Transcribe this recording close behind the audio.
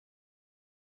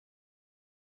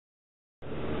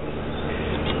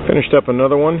Finished up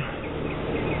another one.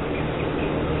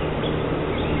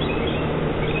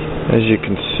 As you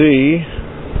can see,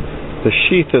 the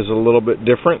sheath is a little bit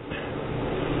different.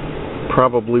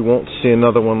 Probably won't see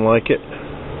another one like it,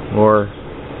 or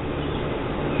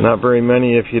not very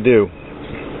many if you do.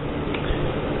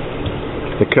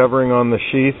 The covering on the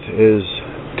sheath is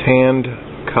tanned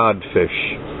cod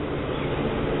fish.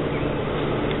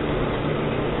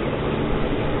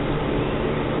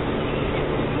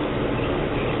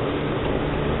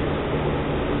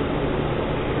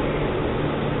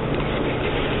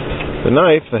 The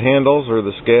knife, the handles or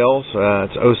the scales,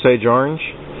 it's Osage Orange.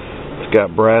 It's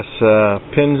got brass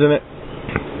pins in it,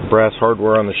 brass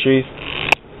hardware on the sheath,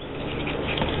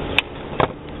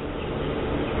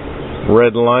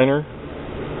 red liner,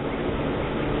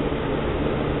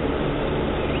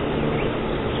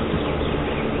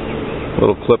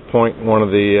 little clip point, one of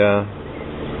the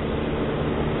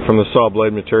from the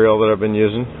sawblade material that I've been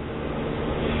using.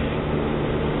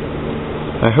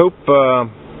 I hope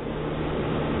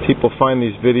people find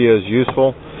these videos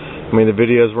useful. I mean, the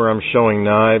videos where I'm showing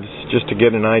knives, just to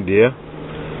get an idea.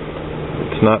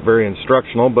 It's not very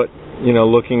instructional, but you know,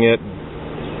 looking at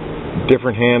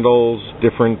different handles,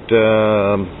 different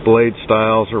blade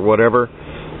styles or whatever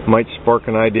might spark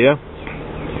an idea.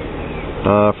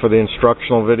 For the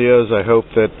instructional videos, I hope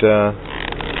that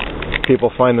people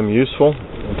find them useful.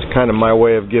 It's kind of my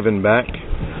way of giving back.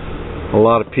 A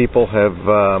lot of people have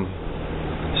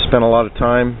spent a lot of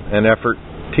time and effort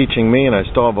teaching me, and I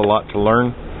still have a lot to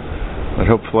learn, but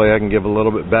hopefully I can give a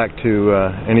little bit back to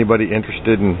anybody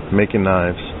interested in making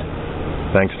knives.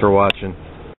 Thanks for watching.